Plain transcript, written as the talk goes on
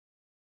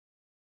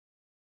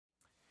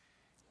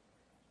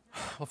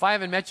Well, if I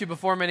haven't met you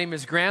before, my name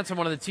is Grant. I'm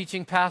one of the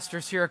teaching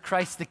pastors here at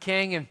Christ the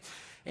King,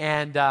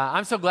 and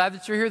I'm so glad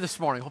that you're here this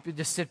morning. Hope you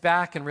just sit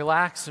back and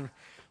relax, and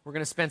we're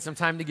going to spend some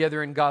time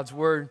together in God's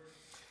Word.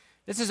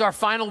 This is our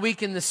final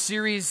week in the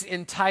series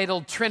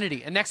entitled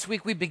Trinity, and next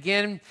week we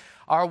begin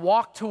our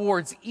walk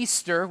towards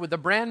Easter with a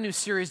brand new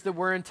series that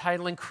we're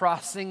entitling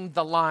Crossing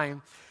the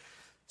Line.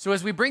 So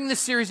as we bring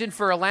this series in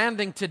for a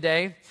landing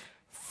today,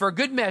 for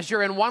good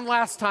measure and one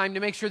last time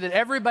to make sure that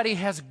everybody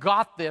has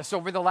got this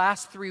over the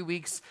last 3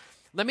 weeks,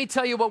 let me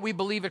tell you what we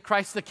believe at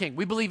Christ the King.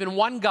 We believe in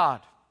one God,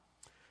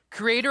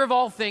 creator of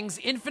all things,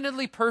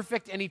 infinitely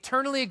perfect and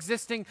eternally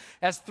existing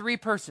as three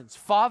persons,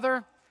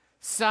 Father,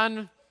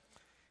 Son,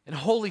 and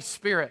Holy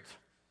Spirit.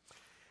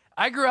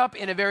 I grew up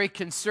in a very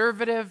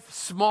conservative,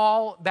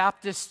 small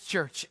Baptist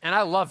church, and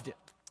I loved it.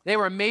 They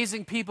were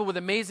amazing people with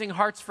amazing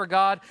hearts for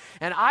God,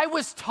 and I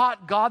was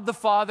taught God the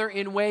Father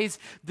in ways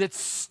that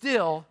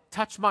still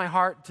touch my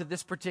heart to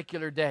this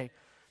particular day.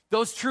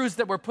 Those truths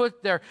that were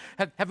put there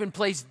have been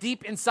placed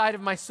deep inside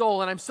of my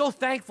soul, and I'm so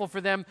thankful for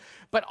them.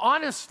 But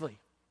honestly,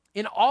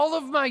 in all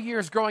of my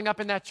years growing up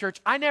in that church,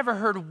 I never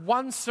heard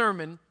one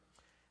sermon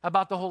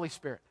about the Holy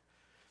Spirit.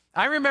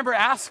 I remember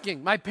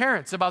asking my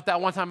parents about that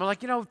one time. I'm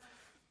like,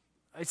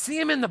 I see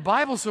him in the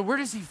Bible, so where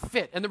does he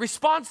fit? And the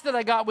response that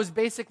I got was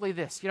basically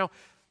this, the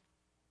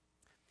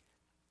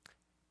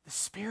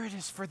Spirit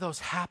is for those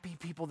happy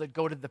people that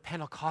go to the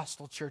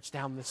Pentecostal church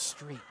down the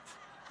street.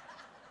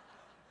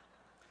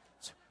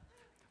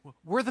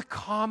 We're the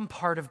calm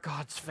part of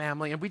God's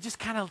family, and we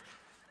just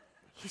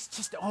he's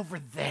just over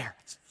there.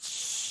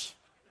 It's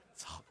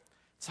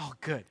all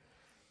good.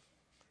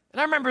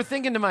 And I remember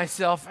thinking to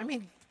myself,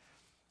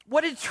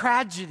 what a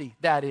tragedy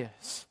that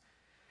is.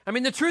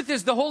 The truth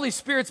is the Holy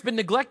Spirit's been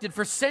neglected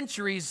for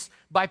centuries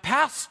by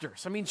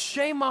pastors.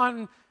 Shame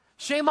on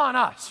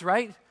us,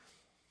 right?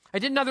 I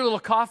did another little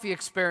coffee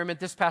experiment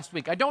this past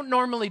week. I don't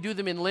normally do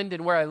them in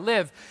Linden where I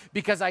live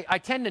because I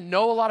tend to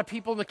know a lot of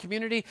people in the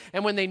community,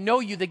 and when they know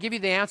you, they give you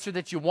the answer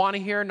that you want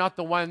to hear, not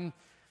the one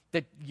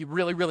that you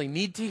really, really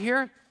need to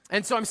hear.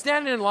 And so I'm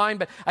standing in line,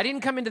 but I didn't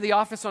come into the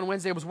office on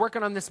Wednesday. I was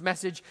working on this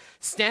message,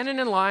 standing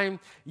in line,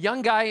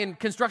 young guy in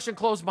construction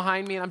clothes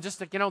behind me, and I'm just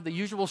like, the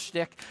usual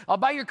shtick. I'll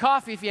buy your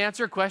coffee if you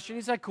answer a question.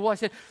 He's like, cool. I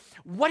said,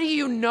 what do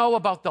you know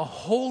about the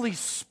Holy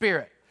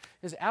Spirit?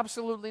 He says,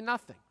 absolutely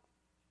nothing.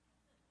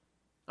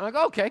 I'm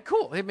like, okay,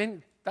 cool.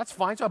 That's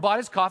fine. So I bought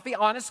his coffee,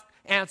 honest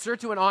answer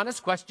to an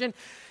honest question.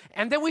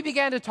 And then we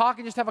began to talk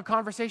and just have a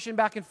conversation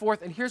back and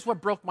forth. And here's what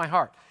broke my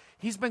heart.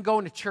 He's been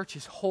going to church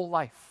his whole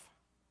life.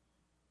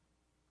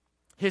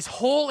 His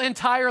whole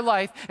entire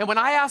life. And when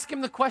I ask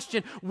him the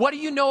question, what do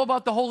you know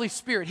about the Holy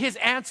Spirit? His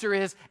answer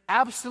is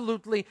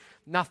absolutely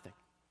nothing.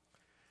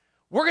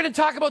 We're going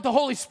to talk about the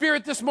Holy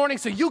Spirit this morning,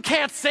 so you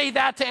can't say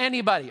that to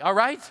anybody, all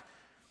right?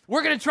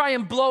 We're going to try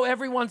and blow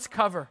everyone's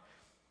cover.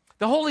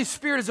 The Holy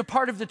Spirit is a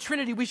part of the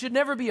Trinity. We should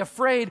never be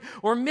afraid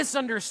or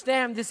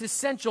misunderstand this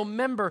essential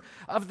member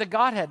of the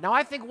Godhead. Now,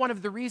 I think one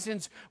of the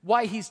reasons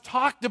why he's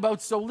talked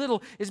about so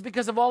little is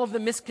because of all of the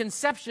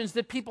misconceptions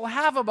that people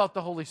have about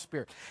the Holy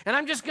Spirit. And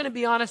I'm just going to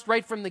be honest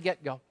right from the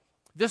get-go.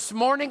 This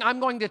morning, I'm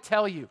going to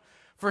tell you,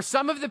 for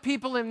some of the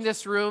people in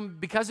this room,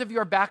 because of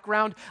your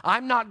background,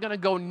 I'm not going to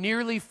go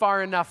nearly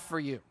far enough for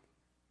you.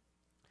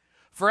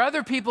 For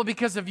other people,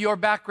 because of your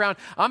background,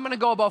 I'm going to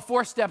go about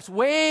 4 steps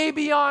way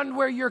beyond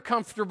where you're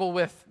comfortable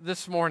with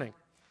this morning.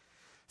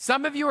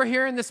 Some of you are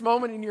here in this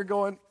moment and you're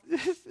going,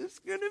 this is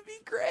going to be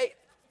great.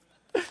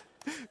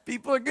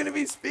 People are going to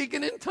be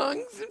speaking in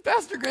tongues and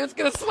Pastor Grant's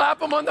going to slap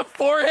them on the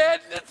forehead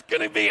and it's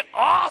going to be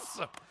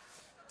awesome.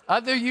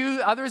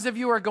 Others of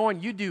you are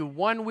going, you do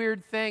one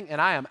weird thing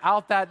and I am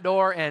out that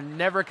door and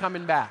never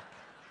coming back.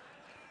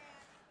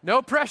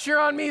 No pressure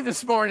on me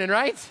this morning,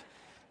 right?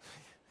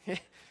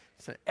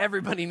 So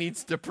everybody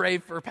needs to pray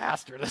for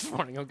Pastor this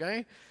morning,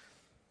 okay?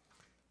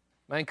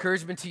 My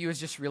encouragement to you is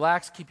just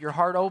relax, keep your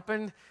heart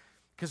open,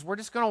 because we're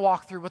just going to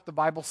walk through what the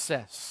Bible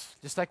says.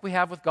 Just like we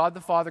have with God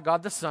the Father,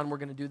 God the Son, we're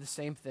going to do the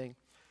same thing.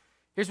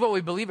 Here's what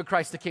we believe at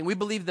Christ the King. We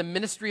believe the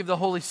ministry of the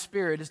Holy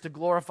Spirit is to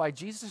glorify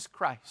Jesus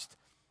Christ.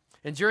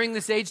 And during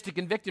this age, to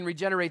convict and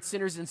regenerate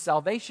sinners in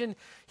salvation,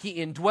 he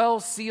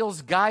indwells,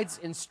 seals, guides,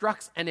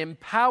 instructs, and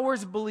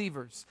empowers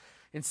believers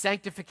in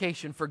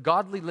sanctification for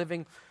godly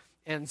living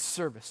and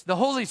service. The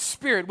Holy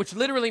Spirit, which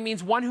literally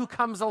means one who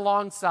comes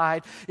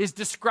alongside, is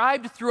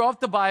described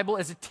throughout the Bible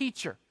as a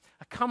teacher,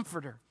 a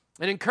comforter,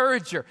 an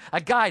encourager, a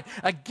guide,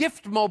 a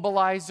gift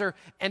mobilizer,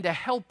 and a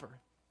helper.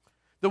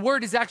 The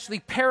word is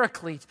actually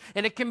paraclete,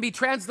 and it can be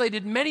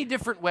translated many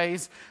different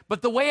ways,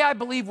 but the way I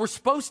believe we're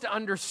supposed to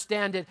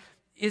understand it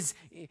is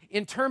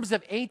in terms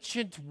of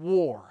ancient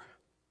war.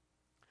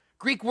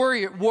 Greek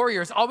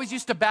warriors always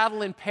used to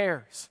battle in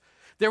pairs.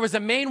 There was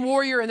a main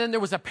warrior and then there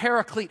was a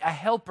paraclete, a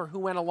helper who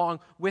went along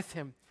with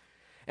him.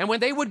 And when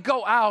they would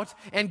go out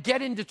and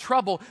get into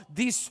trouble,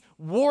 this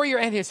warrior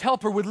and his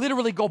helper would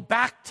literally go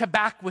back to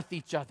back with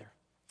each other.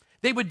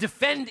 They would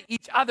defend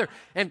each other,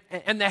 and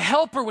the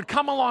helper would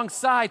come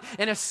alongside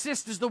and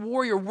assist as the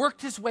warrior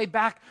worked his way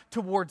back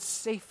towards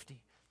safety.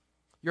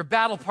 Your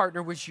battle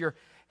partner was your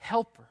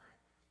helper.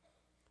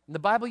 And the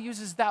Bible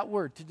uses that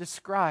word to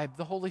describe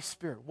the Holy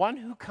Spirit, one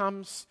who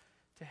comes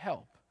to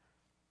help.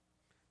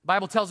 The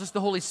Bible tells us the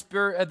Holy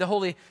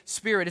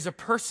Spirit is a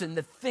person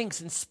that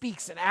thinks and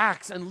speaks and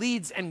acts and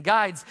leads and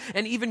guides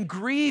and even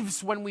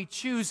grieves when we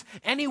choose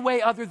any way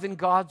other than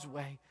God's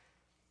way.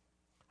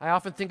 I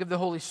often think of the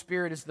Holy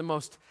Spirit as the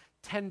most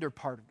tender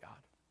part of God.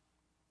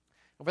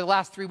 Over the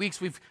last 3 weeks,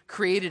 we've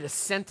created a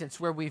sentence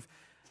where we've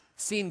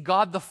seen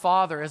God the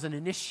Father as an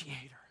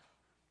initiator.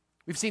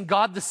 We've seen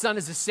God the Son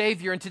as a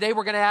Savior, and today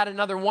we're going to add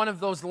another one of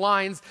those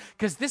lines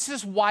because this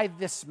is why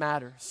this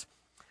matters.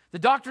 The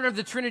doctrine of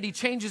the Trinity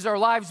changes our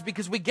lives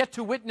because we get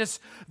to witness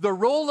the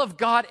role of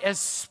God as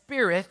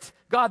Spirit,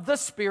 God the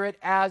Spirit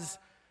as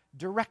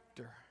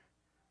director.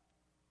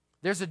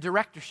 There's a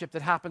directorship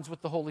that happens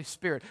with the Holy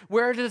Spirit.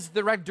 Where is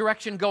the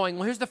direction going?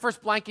 Well, here's the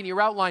first blank in your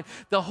outline.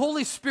 The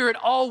Holy Spirit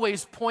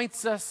always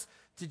points us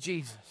to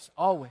Jesus,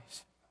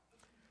 always.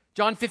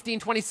 John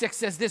 15:26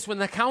 says this, when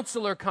the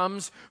Counselor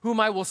comes,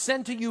 whom I will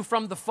send to you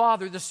from the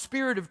Father, the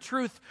Spirit of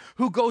truth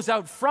who goes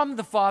out from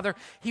the Father,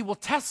 he will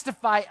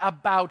testify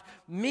about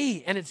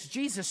me. And it's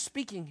Jesus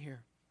speaking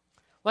here.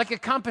 Like a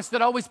compass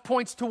that always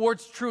points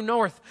towards true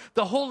north,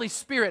 the Holy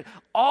Spirit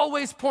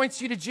always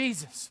points you to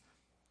Jesus.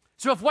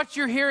 So if what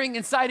you're hearing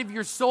inside of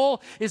your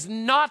soul is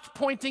not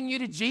pointing you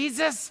to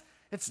Jesus,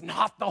 it's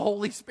not the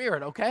Holy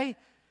Spirit, okay?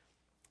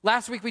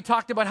 Last week we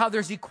talked about how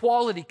there's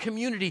equality,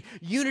 community,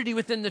 unity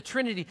within the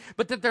Trinity,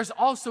 but that there's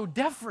also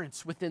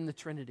difference within the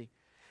Trinity.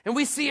 And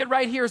we see it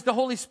right here as the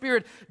Holy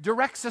Spirit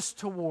directs us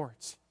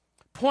towards,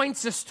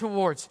 points us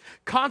towards,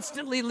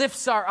 constantly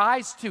lifts our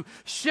eyes to,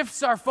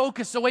 shifts our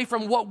focus away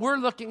from what we're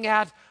looking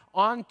at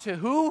onto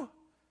who?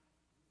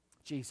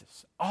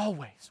 Jesus.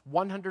 Always,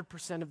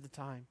 100% of the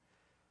time.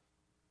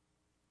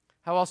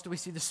 How else do we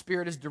see the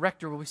Spirit as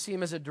director? Well, we see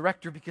him as a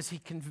director because he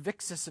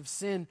convicts us of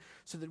sin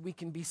so that we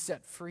can be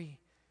set free.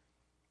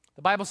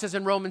 The Bible says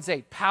in Romans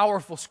 8,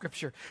 powerful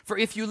scripture, for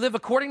if you live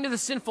according to the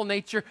sinful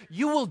nature,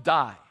 you will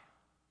die.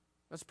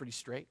 That's pretty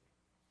straight.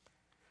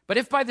 But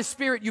if by the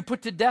Spirit you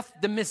put to death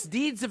the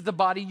misdeeds of the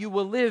body, you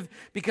will live,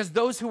 because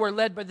those who are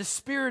led by the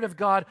Spirit of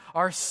God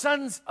are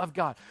sons of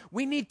God.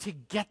 We need to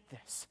get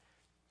this.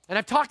 And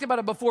I've talked about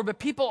it before, but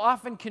people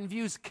often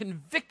confuse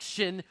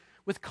conviction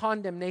with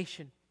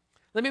condemnation.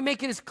 Let me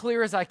make it as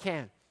clear as I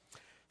can.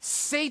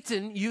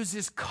 Satan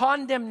uses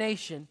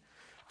condemnation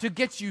to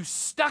get you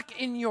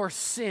stuck in your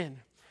sin,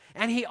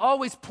 and he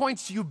always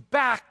points you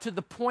back to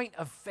the point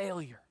of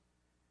failure.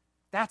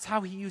 That's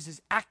how he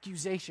uses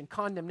accusation,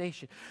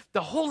 condemnation. The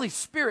Holy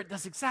Spirit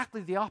does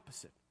exactly the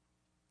opposite.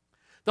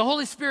 The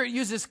Holy Spirit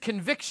uses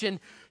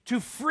conviction to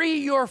free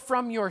you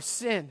from your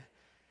sin.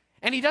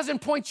 And he doesn't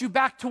point you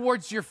back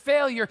towards your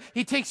failure.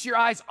 He takes your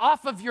eyes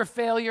off of your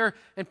failure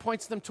and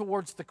points them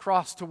towards the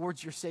cross,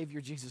 towards your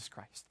Savior, Jesus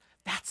Christ.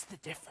 That's the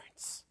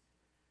difference.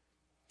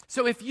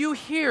 So if you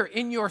hear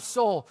in your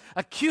soul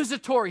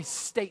accusatory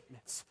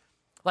statements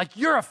like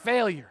you're a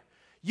failure,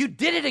 you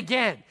did it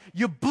again,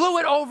 you blew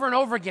it over and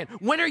over again,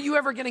 when are you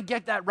ever going to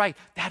get that right?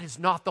 That is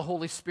not the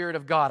Holy Spirit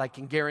of God, I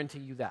can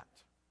guarantee you that.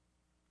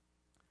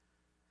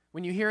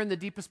 When you hear in the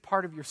deepest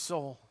part of your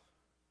soul,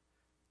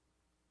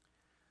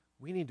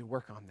 we need to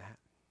work on that.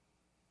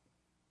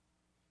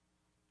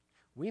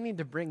 We need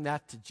to bring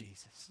that to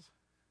Jesus.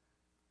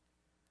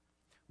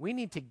 We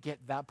need to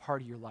get that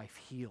part of your life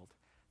healed.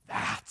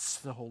 That's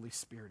the Holy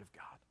Spirit of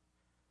God.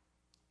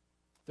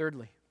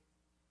 Thirdly,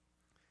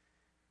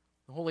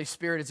 the Holy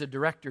Spirit is a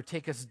director,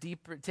 takes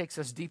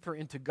us deeper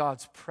into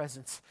God's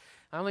presence.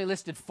 I only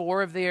listed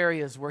 4 of the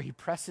areas where he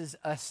presses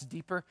us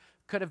deeper.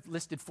 Could have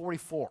listed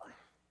 44.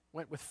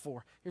 Went with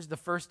 4. Here's the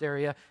first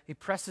area. He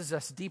presses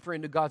us deeper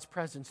into God's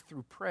presence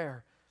through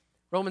prayer.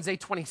 Romans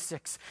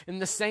 8:26. In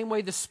the same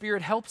way, the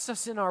Spirit helps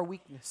us in our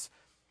weakness.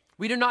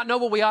 We do not know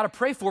what we ought to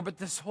pray for, but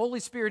this Holy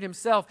Spirit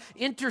himself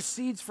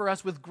intercedes for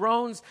us with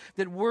groans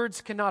that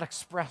words cannot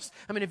express.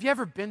 I mean, have you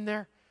ever been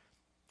there?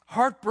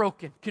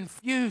 Heartbroken,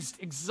 confused,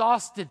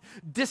 exhausted,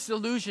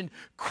 disillusioned,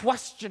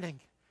 questioning,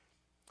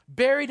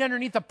 buried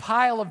underneath a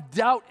pile of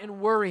doubt and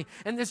worry,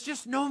 and there's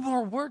just no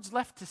more words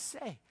left to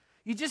say.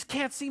 You just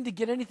can't seem to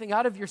get anything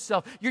out of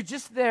yourself. You're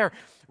just there,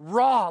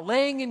 raw,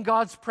 laying in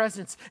God's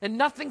presence, and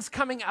nothing's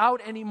coming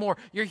out anymore.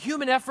 Your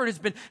human effort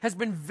has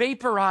been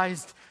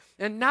vaporized.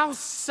 And now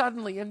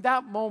suddenly, in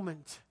that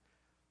moment,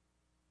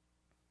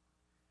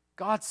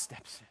 God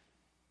steps in.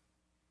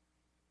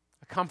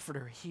 A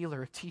comforter, a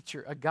healer, a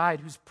teacher, a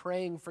guide who's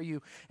praying for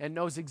you and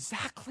knows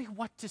exactly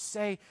what to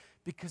say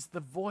because the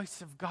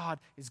voice of God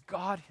is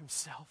God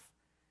himself.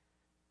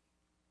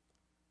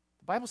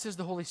 The Bible says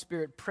the Holy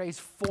Spirit prays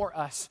for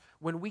us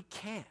when we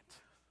can't,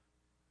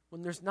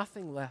 when there's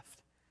nothing left.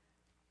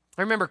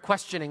 I remember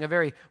questioning a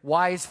very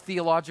wise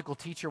theological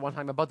teacher one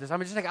time about this.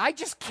 I'm just like, I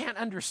just can't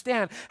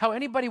understand how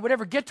anybody would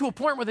ever get to a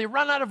point where they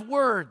run out of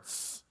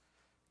words.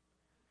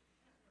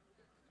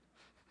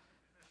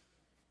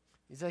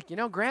 He's like,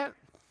 Grant,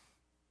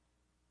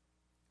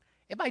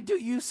 it might do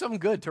you some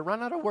good to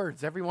run out of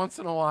words every once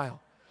in a while.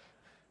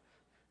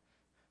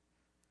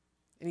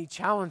 And he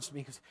challenged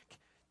me, because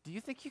do you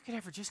think you could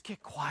ever just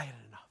get quiet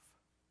enough?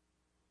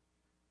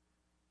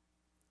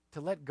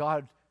 to let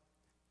God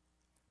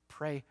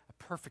pray a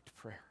perfect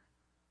prayer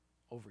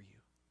over you.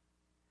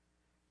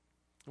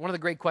 One of the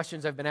great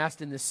questions I've been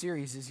asked in this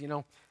series is,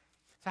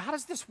 so how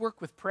does this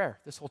work with prayer,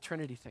 this whole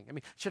Trinity thing?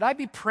 Should I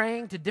be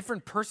praying to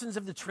different persons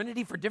of the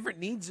Trinity for different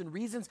needs and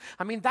reasons?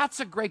 That's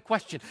a great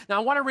question. Now,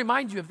 I want to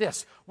remind you of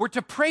this. We're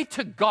to pray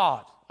to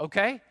God,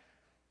 okay?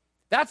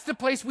 That's the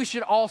place we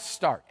should all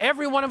start.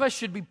 Every one of us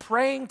should be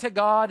praying to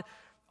God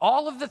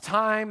all of the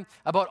time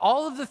about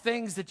all of the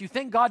things that you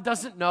think God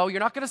doesn't know. You're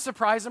not going to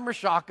surprise him or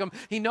shock him.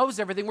 He knows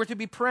everything. We're to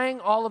be praying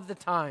all of the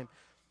time.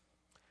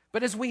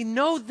 But as we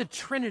know the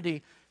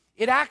Trinity,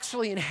 it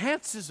actually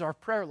enhances our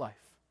prayer life.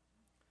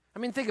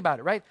 Think about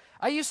it, right?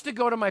 I used to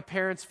go to my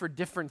parents for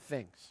different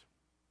things.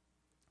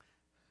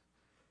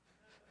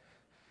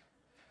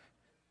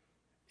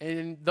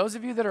 And those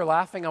of you that are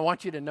laughing, I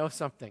want you to know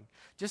something.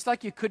 Just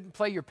like you couldn't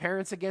play your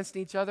parents against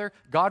each other,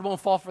 God won't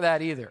fall for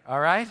that either, all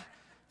right?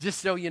 Just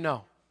so you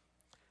know.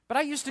 But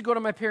I used to go to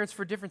my parents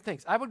for different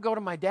things. I would go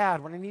to my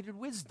dad when I needed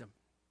wisdom.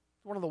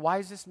 One of the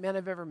wisest men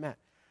I've ever met.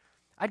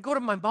 I'd go to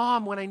my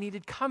mom when I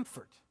needed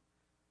comfort.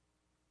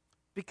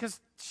 Because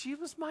she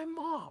was my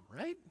mom,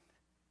 right?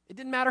 It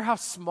didn't matter how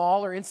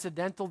small or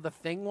incidental the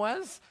thing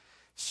was.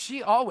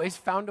 She always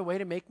found a way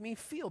to make me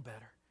feel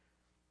better.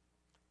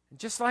 And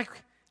just like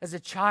as a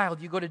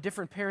child, you go to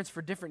different parents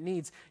for different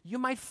needs, you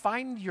might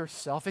find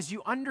yourself, as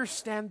you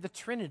understand the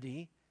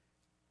Trinity,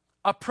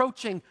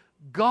 approaching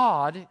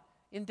God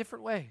in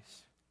different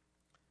ways.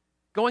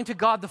 Going to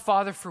God the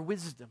Father for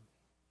wisdom.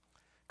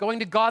 Going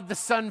to God the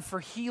Son for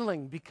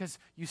healing because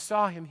you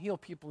saw him heal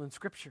people in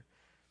Scripture.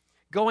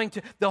 Going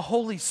to the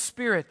Holy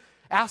Spirit,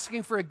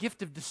 asking for a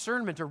gift of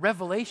discernment or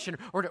revelation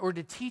or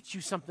to teach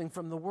you something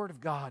from the Word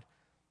of God.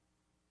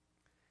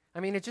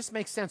 It just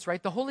makes sense,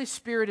 right? The Holy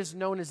Spirit is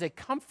known as a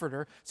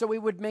comforter, so it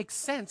would make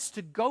sense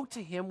to go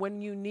to him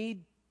when you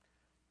need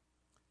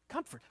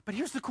comfort. But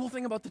here's the cool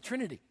thing about the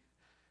Trinity.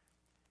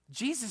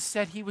 Jesus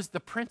said he was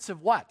the Prince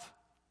of what?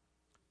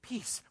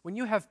 Peace. When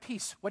you have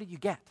peace, what do you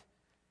get?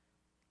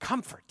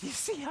 Comfort. Do you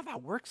see how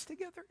that works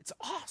together? It's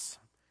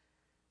awesome.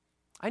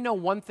 I know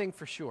one thing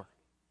for sure.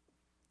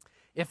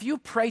 If you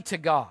pray to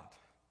God,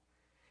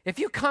 if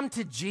you come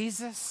to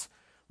Jesus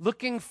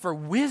looking for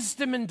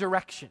wisdom and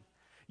direction,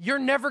 you're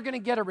never going to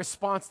get a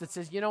response that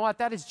says, you know what,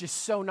 that is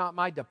just so not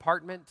my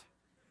department.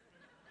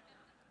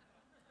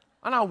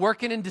 I'm not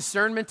working in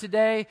discernment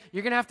today.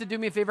 You're going to have to do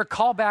me a favor,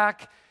 call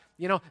back,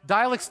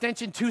 dial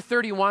extension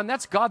 231.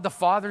 That's God the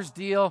Father's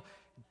deal.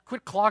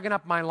 Quit clogging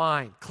up my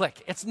line.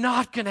 Click. It's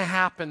not going to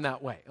happen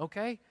that way,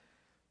 okay?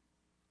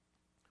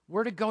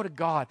 We're to go to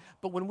God.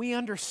 But when we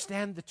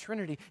understand the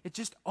Trinity, it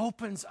just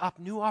opens up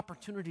new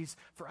opportunities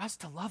for us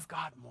to love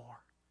God more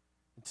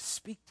and to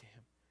speak to him.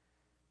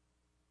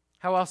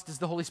 How else does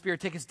the Holy Spirit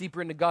take us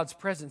deeper into God's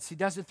presence? He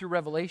does it through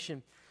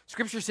revelation.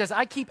 Scripture says,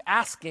 I keep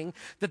asking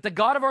that the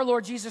God of our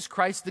Lord Jesus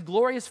Christ, the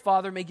glorious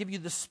Father, may give you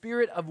the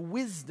spirit of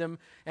wisdom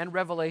and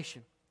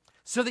revelation,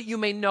 so that you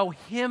may know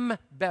him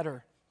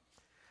better.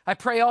 I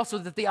pray also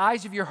that the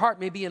eyes of your heart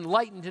may be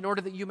enlightened in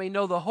order that you may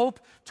know the hope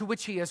to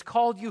which he has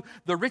called you,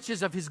 the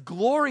riches of his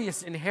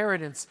glorious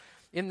inheritance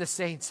in the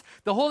saints.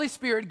 The Holy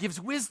Spirit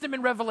gives wisdom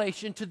and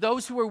revelation to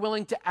those who are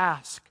willing to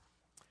ask.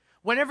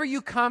 Whenever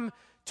you come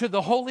to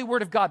the holy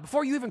word of God,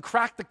 before you even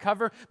crack the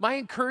cover, my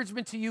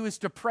encouragement to you is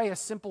to pray a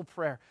simple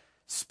prayer.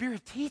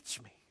 Spirit,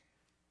 teach me.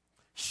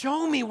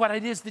 Show me what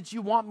it is that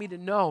you want me to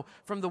know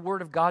from the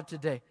word of God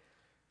today.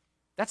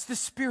 That's the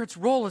Spirit's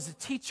role as a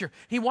teacher.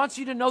 He wants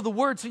you to know the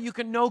Word so you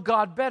can know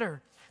God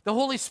better. The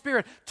Holy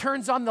Spirit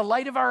turns on the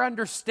light of our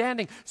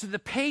understanding so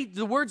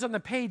the words on the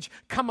page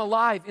come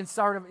alive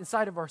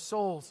inside of our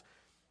souls.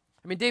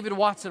 David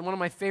Watson, one of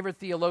my favorite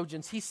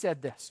theologians, he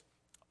said this: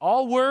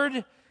 all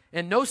word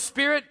and no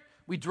spirit,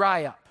 we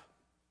dry up.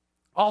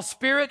 All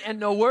spirit and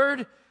no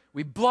word,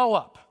 we blow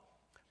up.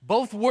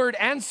 Both word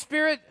and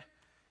spirit,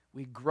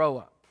 we grow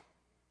up.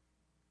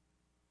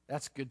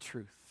 That's good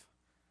truth.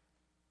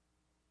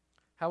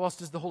 How else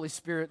does the Holy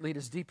Spirit lead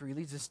us deeper? He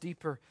leads us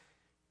deeper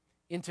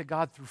into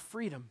God through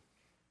freedom.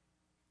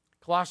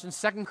 Colossians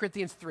 2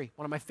 Corinthians 3,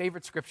 one of my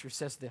favorite scriptures,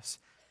 says this: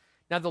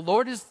 now the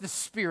Lord is the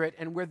Spirit,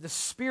 and where the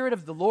Spirit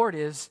of the Lord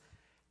is,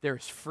 there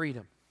is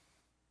freedom.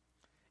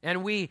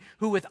 And we,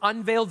 who with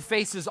unveiled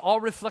faces all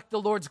reflect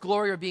the Lord's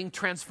glory, are being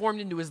transformed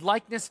into his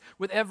likeness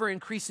with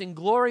ever-increasing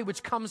glory,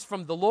 which comes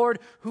from the Lord,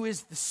 who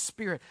is the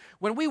Spirit.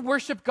 When we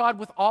worship God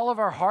with all of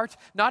our heart,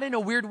 not in a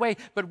weird way,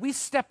 but we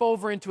step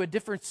over into a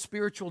different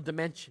spiritual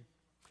dimension.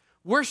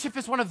 Worship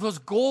is one of those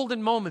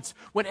golden moments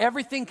when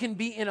everything can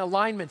be in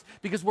alignment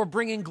because we're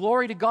bringing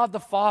glory to God the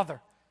Father,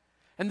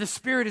 and the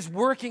Spirit is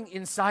working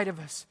inside of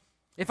us.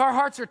 If our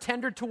hearts are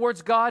tender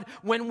towards God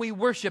when we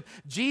worship,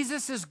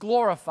 Jesus is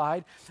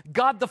glorified,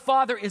 God the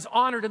Father is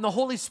honored, and the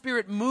Holy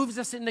Spirit moves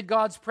us into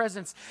God's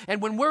presence.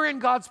 And when we're in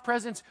God's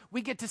presence,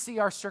 we get to see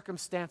our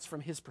circumstance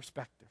from his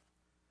perspective.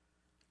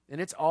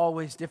 And it's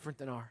always different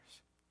than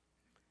ours.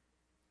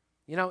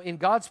 In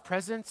God's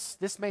presence,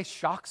 this may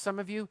shock some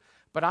of you,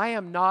 but I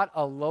am not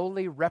a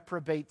lowly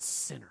reprobate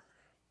sinner.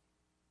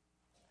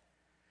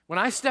 When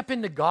I step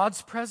into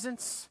God's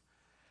presence,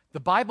 The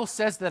Bible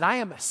says that I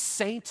am a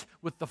saint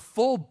with the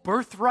full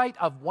birthright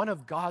of one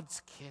of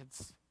God's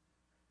kids.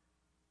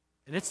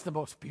 And it's the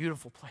most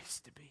beautiful place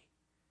to be.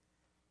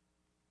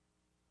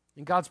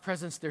 In God's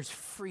presence, there's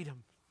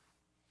freedom.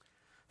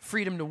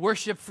 Freedom to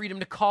worship, freedom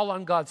to call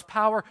on God's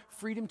power,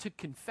 freedom to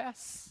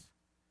confess,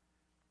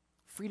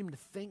 freedom to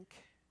think.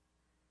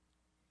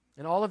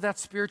 And all of that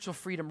spiritual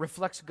freedom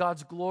reflects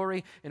God's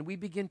glory, and we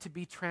begin to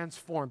be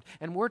transformed.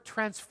 And we're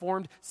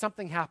transformed,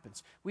 something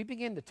happens. We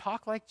begin to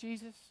talk like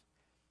Jesus,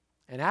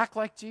 and act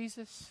like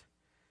Jesus,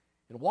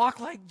 and walk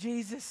like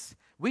Jesus.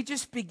 We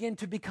just begin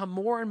to become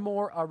more and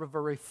more of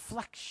a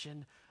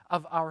reflection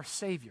of our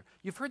Savior.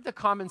 You've heard the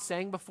common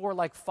saying before,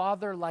 like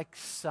father, like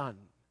son.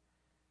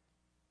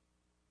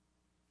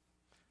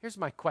 Here's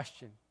my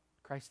question,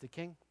 Christ the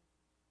King.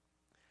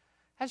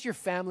 How's your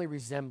family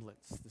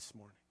resemblance this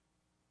morning?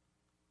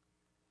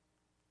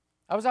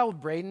 I was out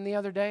with Braden the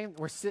other day.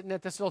 We're sitting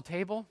at this little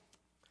table,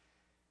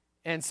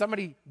 and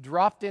somebody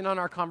dropped in on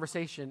our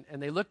conversation,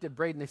 and they looked at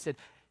Braden and they said,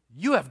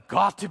 "You have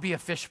got to be a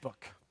fish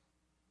book."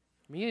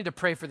 I mean, you need to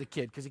pray for the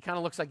kid because he kind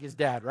of looks like his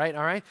dad, right?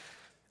 All right?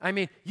 I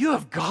mean, you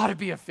have got to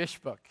be a fish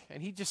book.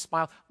 And he just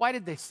smiled. Why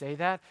did they say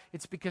that?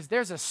 It's because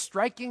there's a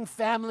striking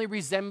family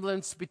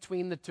resemblance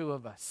between the two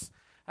of us.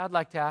 I'd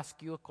like to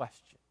ask you a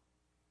question.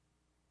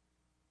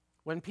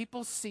 When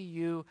people see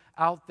you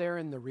out there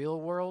in the real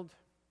world,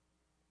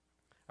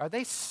 are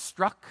they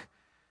struck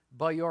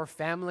by your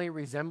family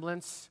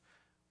resemblance,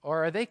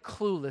 or are they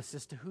clueless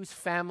as to whose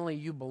family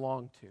you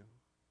belong to?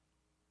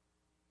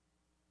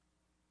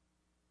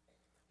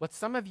 What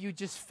some of you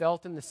just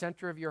felt in the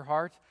center of your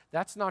heart,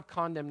 that's not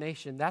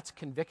condemnation, that's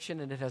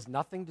conviction, and it has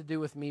nothing to do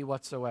with me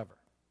whatsoever.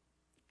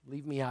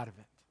 Leave me out of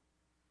it.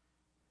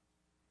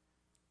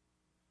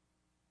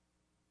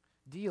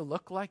 Do you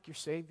look like your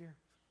Savior?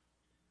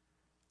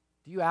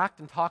 Do you act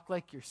and talk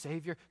like your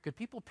Savior? Could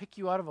people pick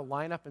you out of a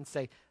lineup and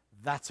say,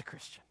 "That's a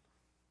Christian"?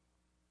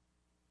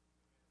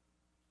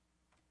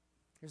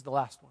 Here's the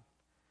last one.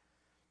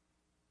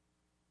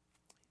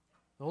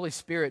 The Holy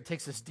Spirit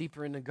takes us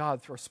deeper into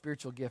God through our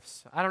spiritual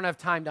gifts. I don't have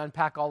time to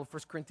unpack all of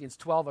 1 Corinthians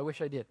 12. I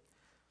wish I did.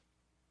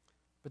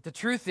 But the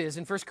truth is,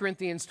 in 1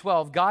 Corinthians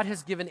 12, God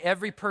has given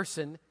every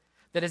person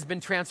that has been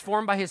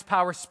transformed by His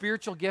power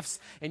spiritual gifts,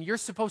 and you're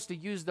supposed to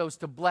use those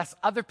to bless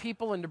other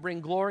people and to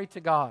bring glory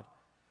to God.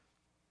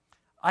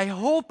 I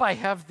hope I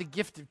have the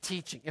gift of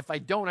teaching. If I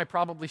don't, I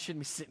probably shouldn't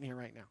be sitting here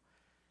right now.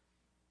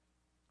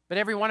 But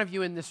every one of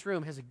you in this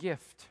room has a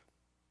gift.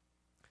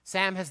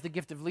 Sam has the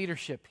gift of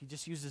leadership. He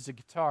just uses a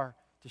guitar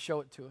to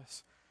show it to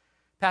us.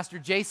 Pastor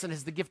Jason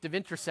has the gift of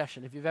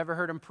intercession. If you've ever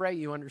heard him pray,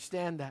 you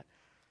understand that.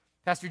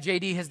 Pastor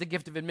JD has the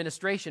gift of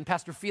administration.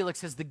 Pastor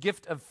Felix has the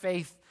gift of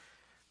faith.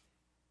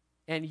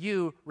 And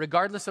you,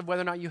 regardless of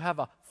whether or not you have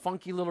a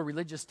funky little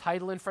religious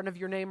title in front of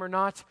your name or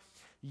not,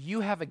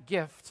 you have a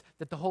gift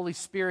that the Holy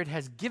Spirit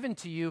has given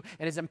to you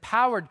and is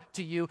empowered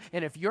to you.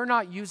 And if you're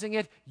not using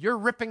it, you're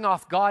ripping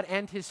off God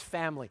and His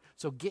family.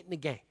 So get in the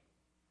game.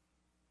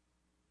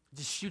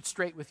 Just shoot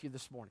straight with you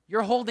this morning.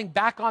 You're holding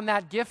back on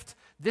that gift.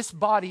 This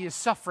body is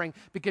suffering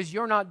because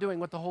you're not doing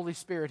what the Holy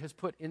Spirit has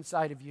put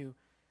inside of you.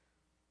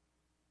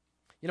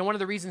 You know, one of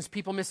the reasons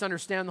people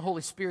misunderstand the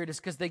Holy Spirit is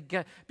because they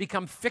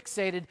become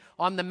fixated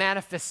on the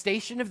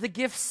manifestation of the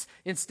gifts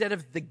instead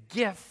of the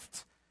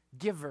gift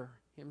giver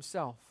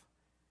Himself.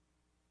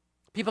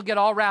 People get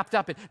all wrapped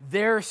up in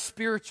their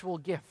spiritual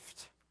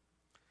gift.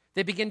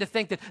 They begin to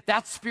think that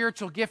that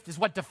spiritual gift is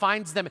what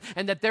defines them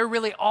and that they're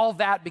really all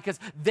that because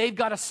they've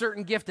got a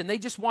certain gift and they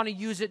just want to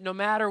use it no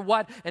matter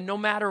what and no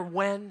matter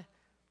when.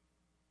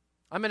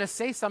 I'm going to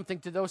say something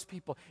to those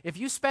people. If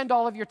you spend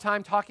all of your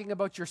time talking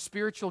about your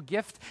spiritual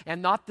gift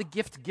and not the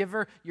gift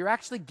giver, you're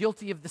actually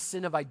guilty of the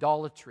sin of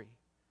idolatry.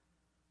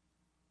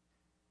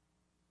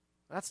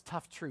 That's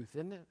tough truth,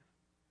 isn't it?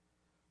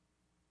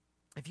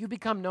 If you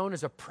become known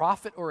as a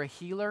prophet or a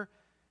healer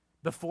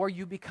before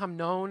you become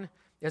known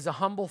as a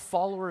humble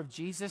follower of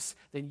Jesus,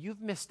 then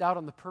you've missed out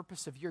on the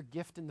purpose of your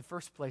gift in the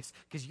first place,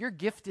 because your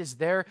gift is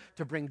there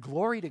to bring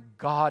glory to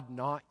God,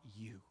 not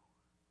you.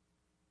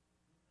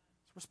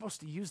 So we're supposed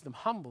to use them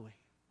humbly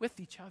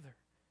with each other.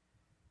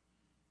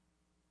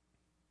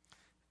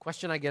 The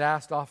question I get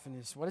asked often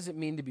is, what does it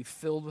mean to be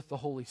filled with the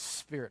Holy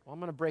Spirit? Well, I'm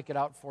going to break it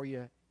out for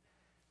you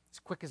as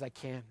quick as I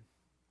can.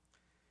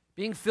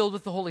 Being filled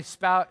with the Holy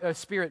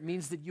Spirit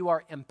means that you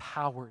are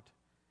empowered.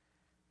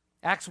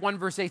 Acts 1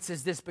 verse 8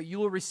 says this, "But you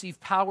will receive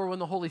power when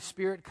the Holy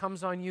Spirit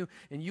comes on you,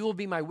 and you will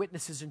be my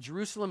witnesses in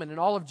Jerusalem and in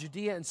all of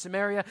Judea and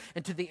Samaria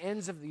and to the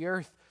ends of the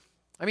earth."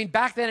 I mean,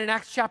 back then in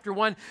Acts chapter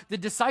 1, the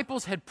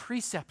disciples had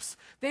precepts.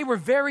 They were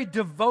very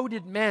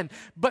devoted men,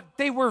 but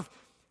they were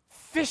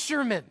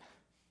fishermen.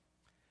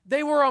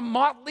 They were a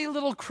motley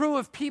little crew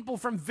of people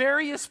from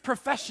various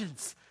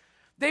professions.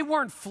 They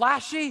weren't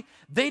flashy.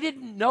 They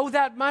didn't know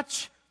that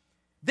much.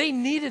 They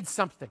needed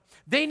something.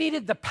 They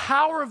needed the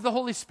power of the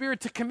Holy Spirit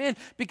to come in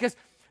because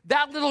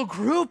that little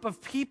group of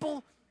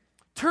people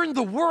turned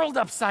the world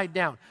upside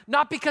down.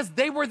 Not because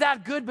they were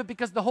that good, but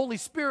because the Holy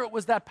Spirit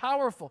was that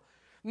powerful.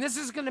 And this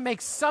is going to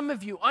make some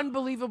of you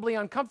unbelievably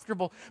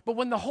uncomfortable, but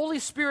when the Holy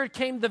Spirit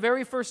came the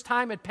very first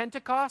time at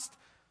Pentecost,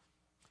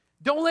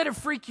 don't let it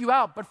freak you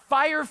out, but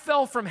fire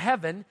fell from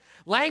heaven,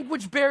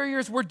 language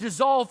barriers were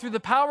dissolved through the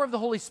power of the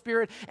Holy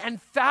Spirit,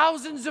 and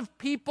thousands of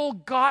people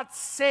got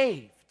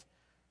saved.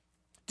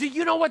 Do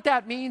you know what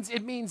that means?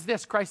 It means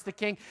this, Christ the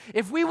King.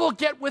 If we will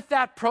get with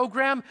that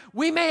program,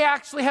 we may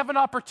actually have an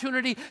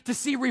opportunity to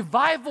see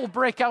revival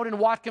break out in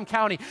Whatcom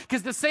County,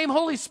 because the same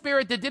Holy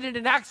Spirit that did it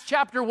in Acts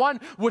chapter 1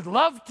 would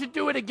love to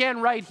do it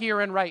again right here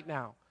and right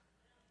now.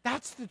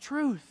 That's the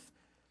truth.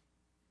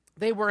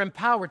 They were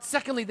empowered.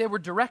 Secondly, they were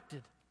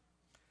directed.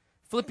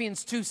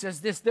 Philippians 2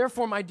 says this,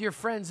 "Therefore, my dear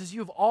friends, as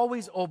you have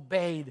always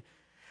obeyed,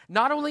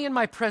 not only in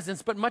my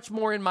presence, but much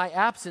more in my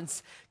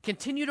absence,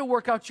 continue to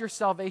work out your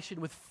salvation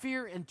with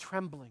fear and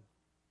trembling.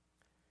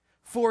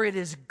 For it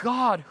is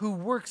God who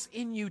works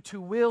in you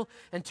to will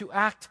and to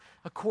act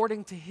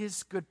according to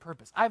his good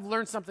purpose." I've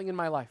learned something in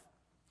my life.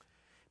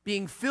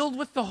 Being filled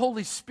with the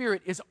Holy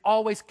Spirit is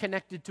always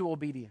connected to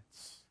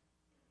obedience.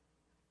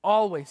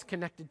 Always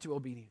connected to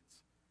obedience.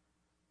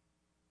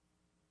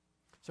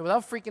 So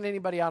without freaking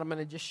anybody out, I'm going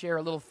to just share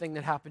a little thing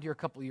that happened here a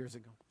couple years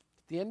ago.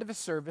 At the end of a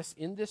service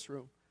in this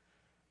room,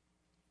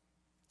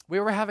 we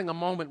were having a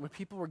moment when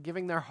people were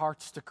giving their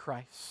hearts to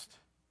Christ.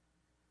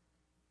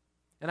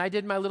 And I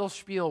did my little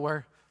spiel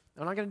where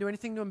I'm not going to do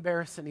anything to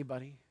embarrass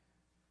anybody.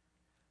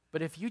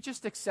 But if you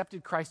just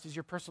accepted Christ as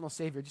your personal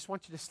Savior, I just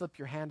want you to slip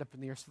your hand up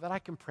in the air so that I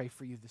can pray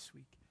for you this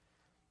week.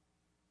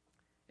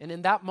 And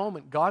in that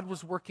moment, God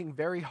was working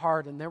very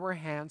hard, and there were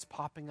hands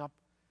popping up,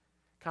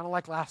 kind of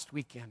like last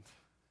weekend,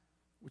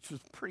 which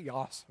was pretty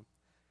awesome.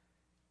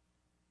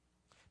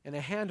 And a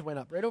hand went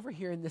up right over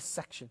here in this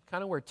section,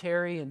 kind of where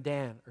Terry and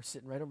Dan are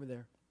sitting right over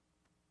there.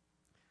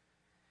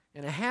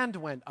 And a hand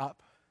went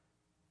up.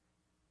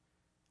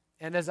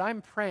 And as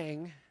I'm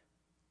praying,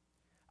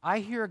 I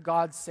hear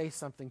God say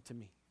something to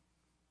me.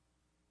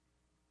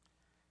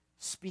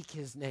 Speak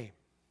his name.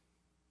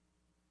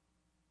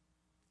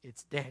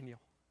 It's Daniel.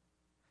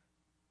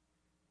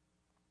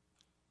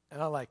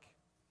 And I'm like,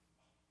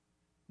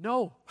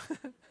 no.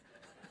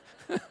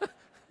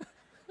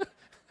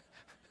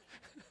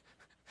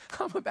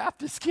 I'm a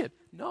Baptist kid.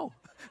 No.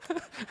 I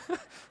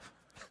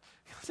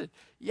said,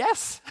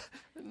 yes.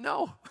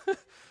 No.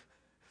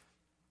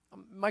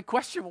 My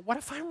question, what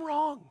if I'm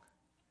wrong?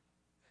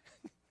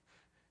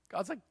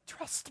 God's like,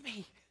 trust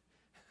me.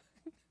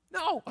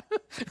 No.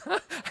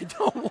 I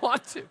don't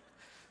want to.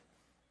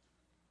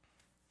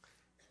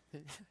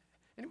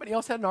 Anybody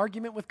else had an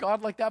argument with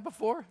God like that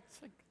before?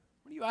 It's like,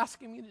 what are you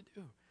asking me to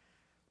do?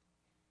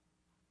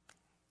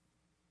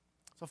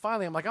 So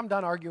finally, I'm like, I'm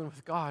done arguing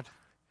with God.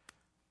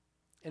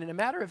 And in a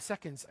matter of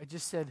seconds, I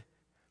just said,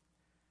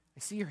 I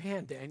see your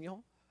hand,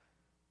 Daniel.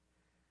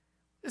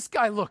 This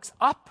guy looks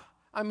up.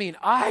 I mean,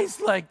 eyes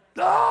like,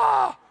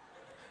 ah!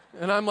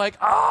 And I'm like,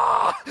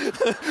 ah!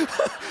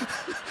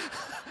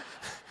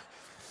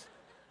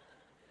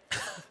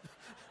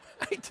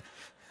 Right?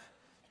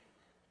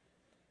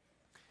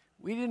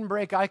 We didn't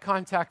break eye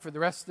contact for the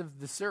rest of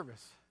the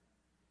service.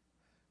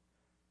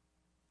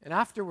 And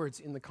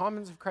afterwards, in the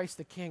Commons of Christ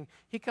the King,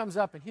 he comes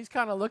up and he's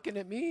kind of looking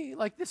at me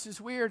like, this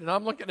is weird. And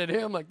I'm looking at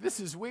him like, this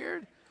is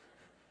weird. He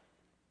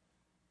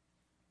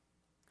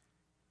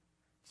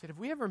said, have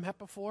we ever met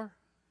before?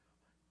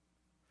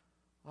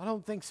 I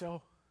don't think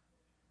so.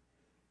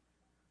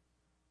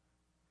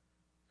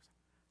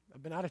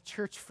 I've been out of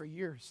church for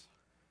years.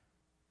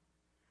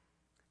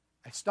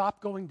 I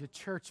stopped going to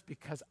church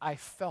because I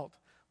felt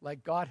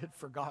like God had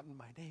forgotten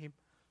my name.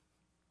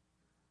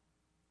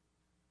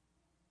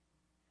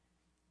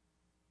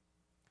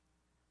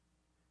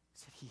 He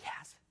said, he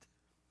hasn't.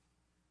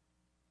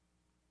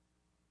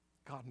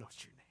 God knows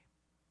your name.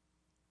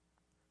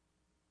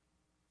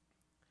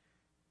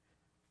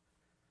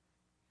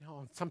 You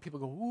know, some people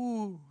go,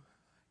 ooh,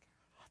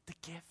 the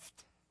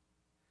gift.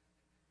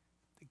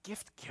 The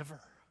gift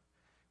giver.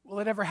 Will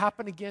it ever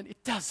happen again?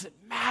 It doesn't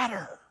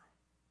matter.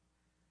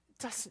 It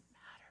doesn't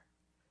matter.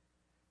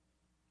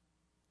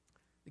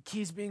 The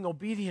key is being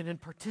obedient and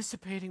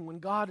participating when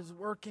God is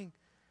working.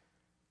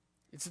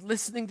 It's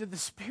listening to the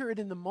Spirit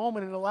in the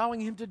moment and allowing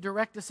Him to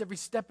direct us every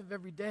step of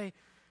every day.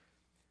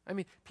 I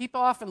mean,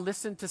 people often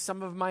listen to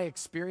some of my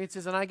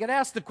experiences, and I get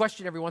asked the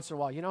question every once in a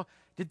while, you know,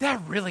 did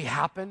that really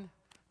happen?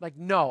 Like,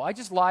 no, I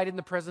just lied in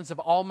the presence of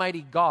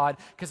Almighty God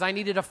because I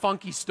needed a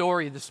funky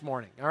story this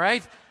morning, all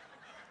right?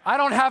 I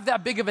don't have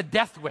that big of a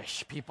death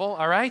wish, people,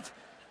 all right?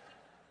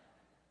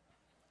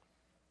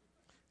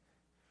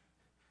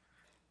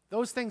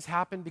 Those things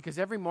happen because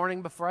every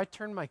morning before I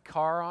turn my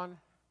car on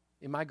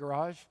in my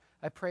garage,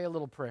 I pray a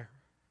little prayer.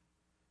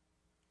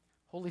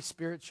 Holy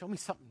Spirit, show me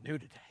something new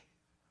today.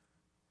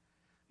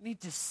 I need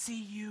to see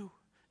you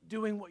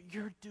doing what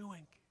you're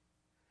doing.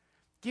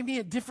 Give me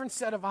a different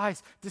set of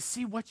eyes to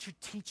see what you're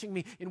teaching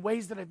me in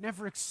ways that I've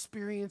never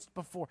experienced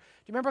before. Do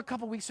you remember a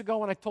couple weeks ago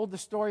when I told the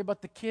story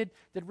about the kid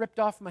that ripped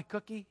off my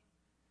cookie?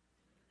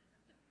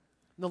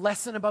 And the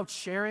lesson about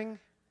sharing?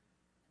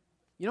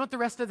 You know what the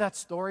rest of that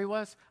story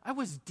was? I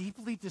was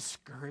deeply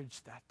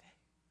discouraged that day.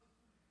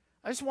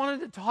 I just wanted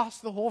to toss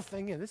the whole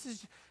thing in. This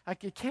is,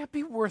 like, it can't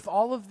be worth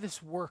all of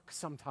this work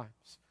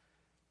sometimes.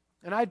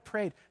 And I'd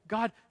prayed,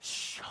 God,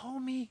 show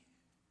me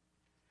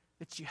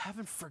that you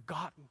haven't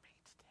forgotten me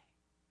today.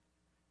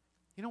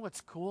 You know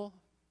what's cool?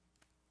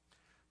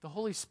 The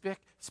Holy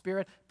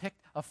Spirit picked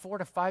a 4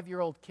 to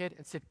 5-year-old kid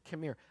and said,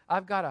 come here.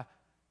 I've got a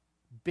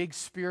big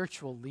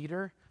spiritual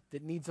leader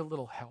that needs a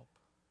little help.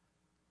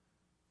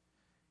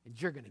 And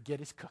you're going to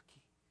get his cookie.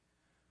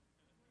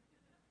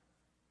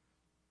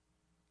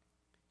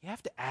 You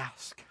have to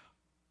ask.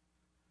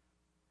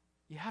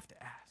 You have to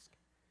ask.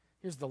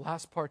 Here's the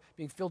last part.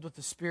 Being filled with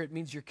the Spirit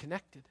means you're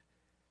connected.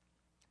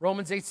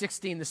 Romans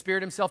 8:16, the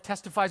Spirit himself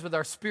testifies with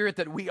our spirit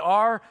that we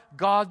are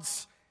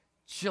God's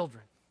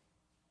children.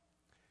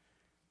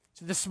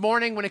 So this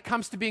morning, when it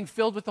comes to being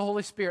filled with the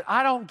Holy Spirit,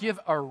 I don't give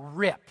a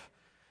rip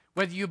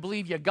whether you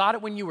believe you got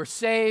it when you were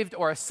saved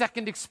or a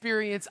second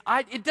experience.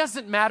 It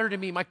doesn't matter to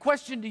me. My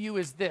question to you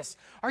is this: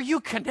 are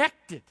you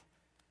connected?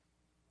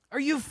 Are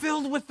you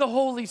filled with the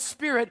Holy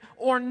Spirit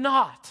or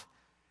not?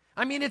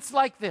 I mean, it's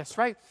like this,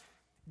 right?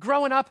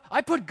 Growing up,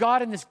 I put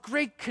God in this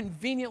great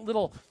convenient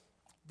little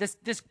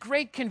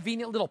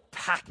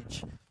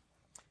package.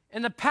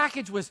 And the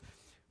package was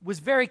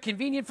very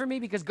convenient for me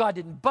because God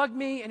didn't bug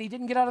me and he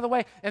didn't get out of the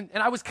way. And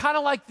I was kind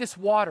of like this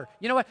water.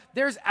 You know what?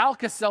 There's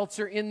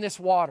Alka-Seltzer in this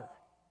water.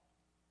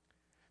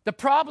 The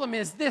problem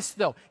is this,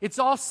 though. It's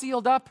all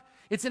sealed up.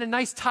 It's in a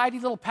nice, tidy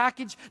little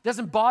package.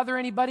 Doesn't bother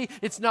anybody.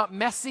 It's not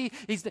messy.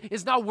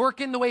 It's not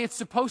working the way it's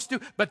supposed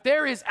to. But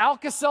there is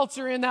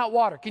Alka-Seltzer in that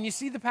water. Can you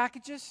see the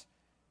packages?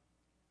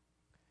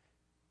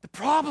 The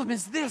problem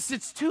is this.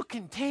 It's too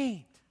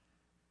contained.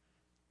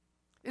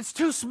 It's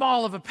too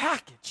small of a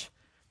package.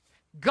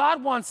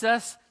 God wants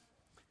us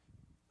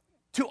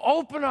to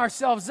open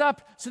ourselves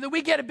up so that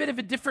we get a bit of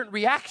a different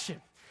reaction.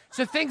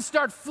 So things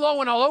start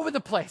flowing all over the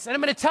place. And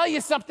I'm going to tell you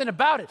something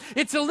about it.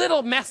 It's a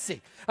little messy.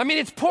 I mean,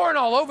 it's pouring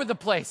all over the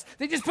place.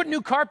 They just put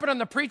new carpet on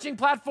the preaching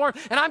platform,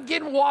 and I'm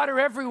getting water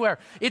everywhere.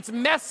 It's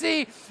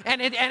messy,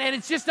 and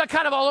it's just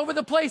kind of all over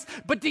the place.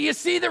 But do you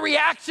see the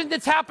reaction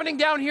that's happening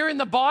down here in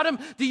the bottom?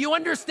 Do you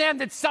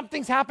understand that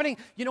something's happening?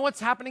 You know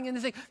what's happening in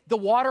this thing? The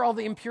water, all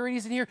the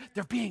impurities in here,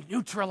 they're being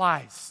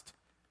neutralized.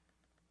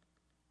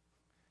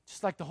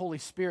 Just like the Holy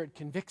Spirit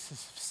convicts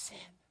us of sin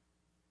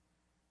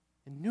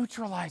and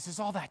neutralizes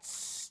all that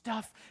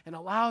stuff and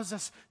allows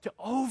us to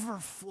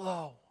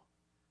overflow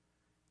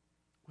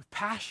with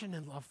passion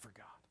and love for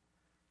God.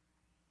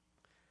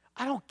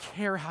 I don't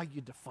care how you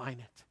define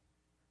it.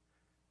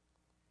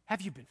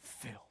 Have you been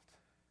filled?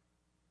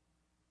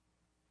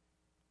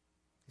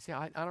 You say,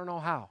 I don't know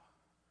how.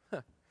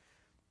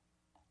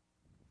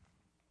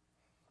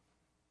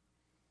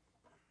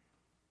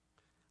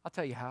 I'll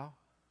tell you how.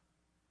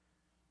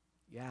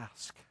 You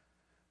ask.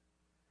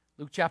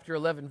 Luke chapter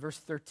 11, verse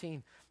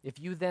 13. If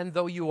you then,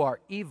 though you are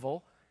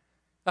evil,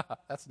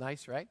 that's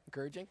nice, right?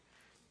 Encouraging.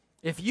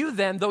 If you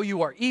then, though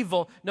you are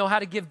evil, know how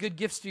to give good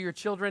gifts to your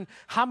children,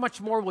 how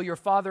much more will your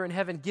Father in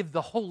heaven give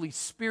the Holy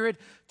Spirit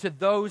to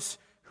those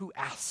who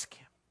ask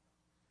him?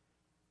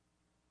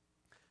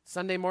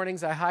 Sunday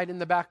mornings, I hide in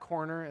the back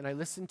corner and I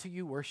listen to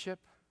you worship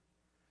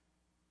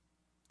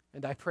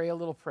and I pray a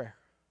little prayer.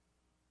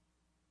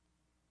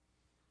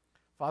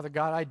 Father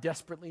God, I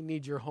desperately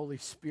need your Holy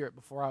Spirit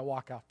before I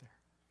walk out there.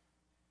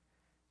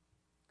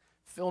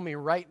 Fill me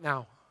right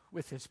now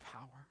with his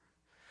power.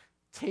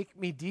 Take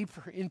me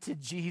deeper into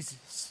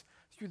Jesus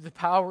through the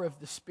power of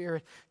the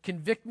Spirit.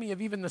 Convict me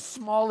of even the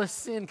smallest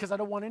sin because I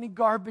don't want any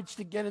garbage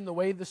to get in the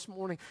way this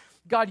morning.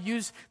 God,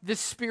 use this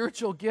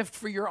spiritual gift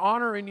for your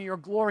honor and your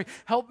glory.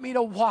 Help me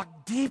to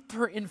walk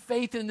deeper in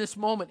faith in this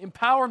moment.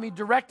 Empower me,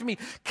 direct me,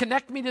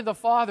 connect me to the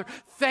Father.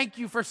 Thank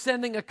you for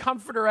sending a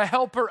comforter, a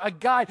helper, a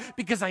guide,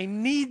 because I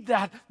need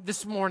that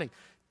this morning.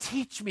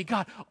 Teach me,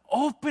 God.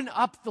 Open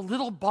up the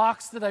little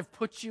box that I've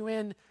put you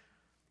in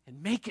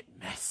and make it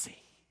messy.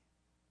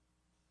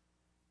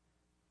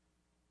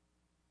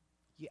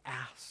 You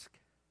ask.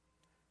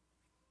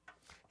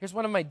 Here's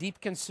one of my deep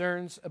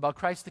concerns about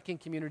Christ the King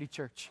Community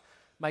Church.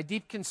 My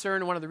deep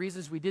concern, one of the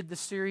reasons we did this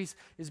series,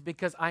 is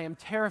because I am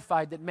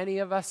terrified that many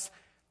of us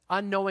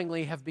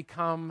unknowingly have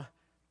become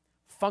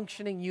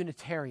functioning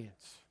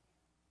Unitarians.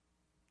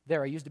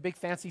 There, I used a big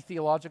fancy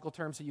theological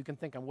term so you can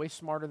think I'm way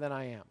smarter than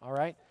I am, all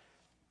right?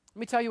 Let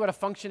me tell you what a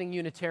functioning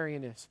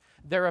Unitarian is.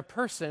 They're a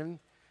person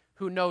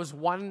who knows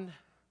one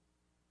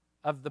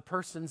of the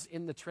persons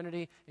in the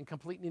Trinity and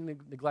completely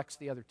neglects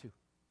the other two.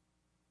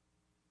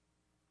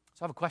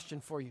 So I have a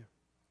question for you.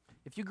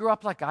 If you grew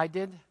up like I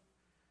did,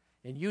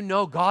 and you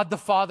know God the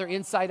Father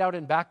inside out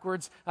and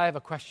backwards, I have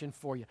a question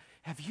for you.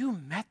 Have you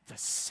met the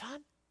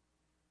Son?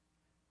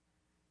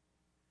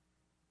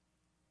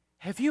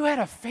 Have you had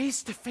a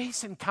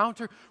face-to-face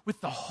encounter with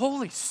the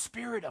Holy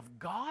Spirit of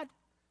God?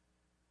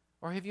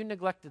 Or have you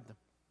neglected them?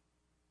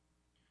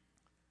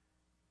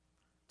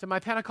 To my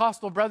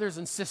Pentecostal brothers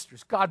and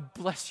sisters, God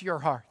bless your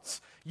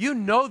hearts. You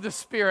know the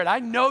Spirit. I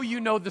know you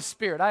know the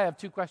Spirit. I have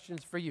two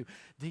questions for you.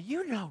 Do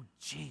you know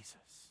Jesus?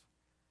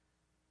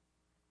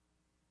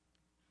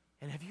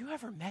 And have you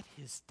ever met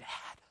his dad?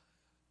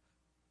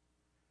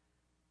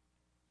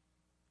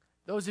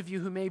 Those of you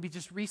who maybe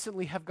just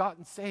recently have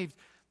gotten saved,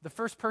 the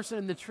first person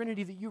in the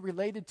Trinity that you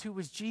related to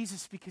was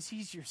Jesus because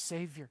he's your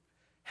Savior.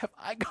 Have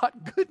I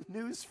got good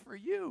news for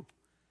you?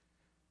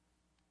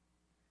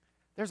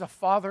 There's a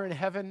Father in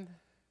heaven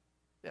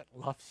that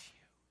loves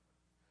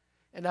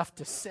you enough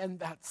to send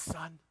that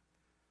Son,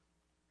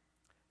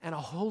 and a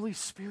Holy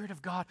Spirit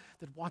of God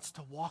that wants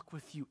to walk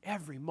with you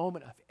every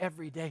moment of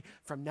every day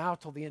from now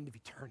till the end of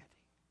eternity.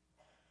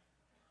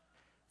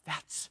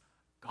 That's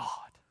God.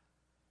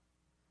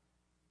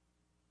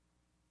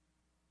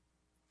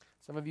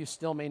 Some of you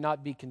still may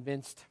not be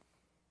convinced,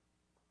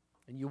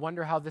 and you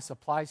wonder how this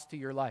applies to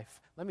your life.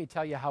 Let me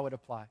tell you how it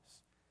applies.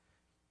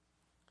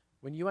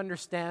 When you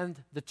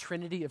understand the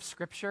Trinity of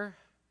Scripture,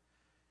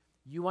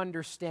 you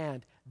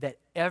understand that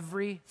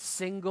every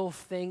single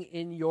thing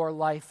in your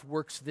life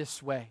works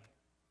this way: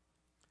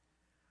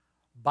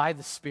 by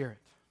the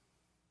Spirit,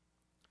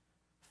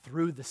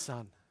 through the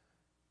Son,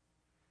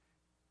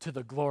 to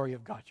the glory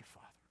of God your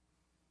Father.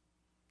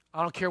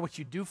 I don't care what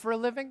you do for a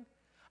living.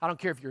 I don't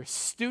care if you're a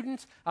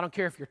student. I don't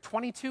care if you're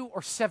 22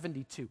 or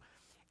 72.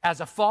 As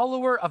a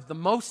follower of the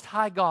Most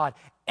High God,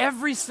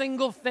 every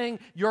single thing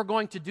you're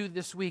going to do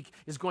this week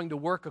is going to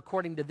work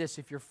according to this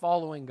if you're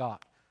following God.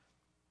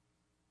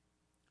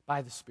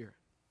 By the Spirit,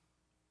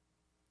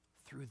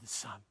 through the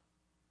Son,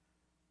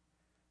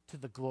 to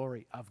the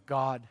glory of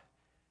God,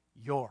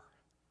 your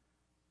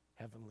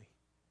Heavenly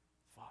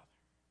Father.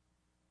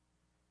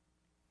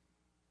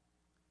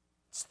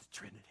 It's the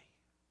Trinity.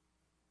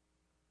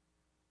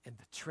 And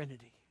the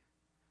Trinity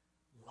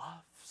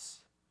loves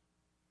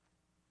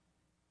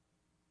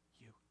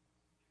you.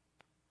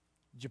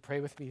 Would you pray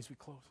with me as we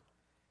close?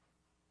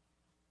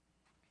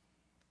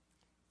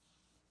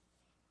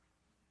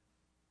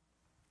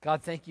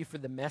 God, thank you for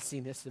the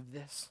messiness of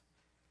this.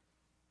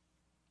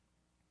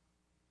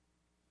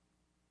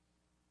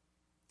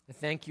 I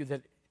thank you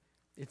that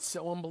it's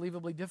so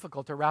unbelievably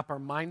difficult to wrap our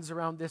minds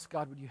around this.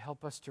 God, would you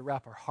help us to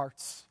wrap our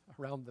hearts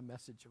around the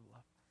message of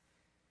love?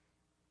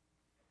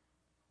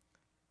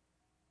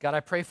 God,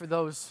 I pray for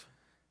those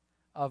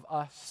of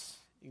us,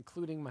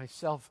 including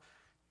myself,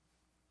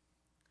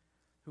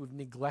 who have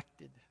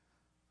neglected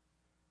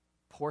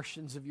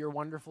portions of your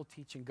wonderful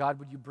teaching. God,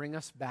 would you bring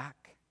us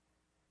back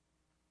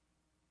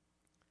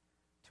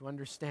to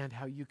understand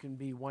how you can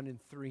be 1 in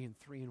 3 and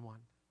 3 in 1.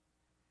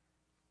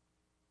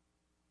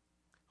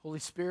 Holy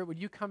Spirit, would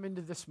you come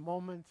into this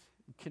moment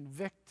and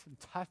convict and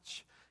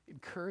touch,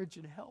 encourage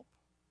and help?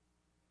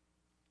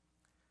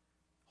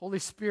 Holy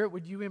Spirit,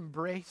 would you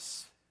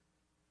embrace,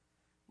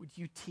 would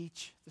you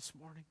teach this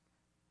morning?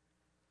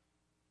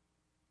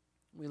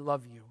 We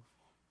love you.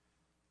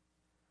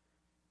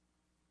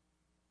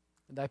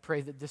 And I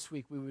pray that this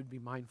week we would be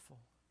mindful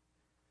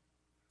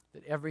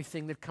that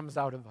everything that comes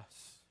out of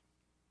us,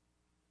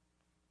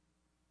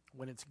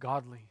 when it's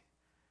godly,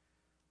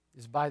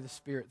 is by the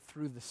Spirit,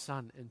 through the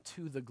Son, and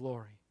to the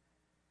glory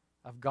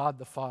of God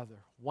the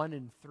Father. 1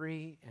 in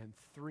 3 and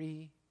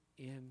 3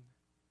 in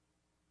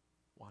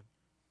 1.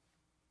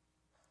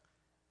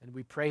 And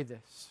we pray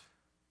this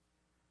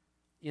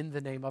in the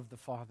name of the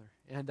Father,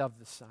 and of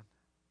the Son,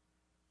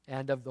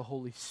 and of the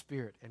Holy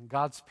Spirit. And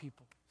God's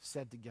people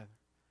said together,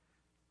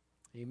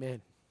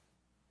 amen.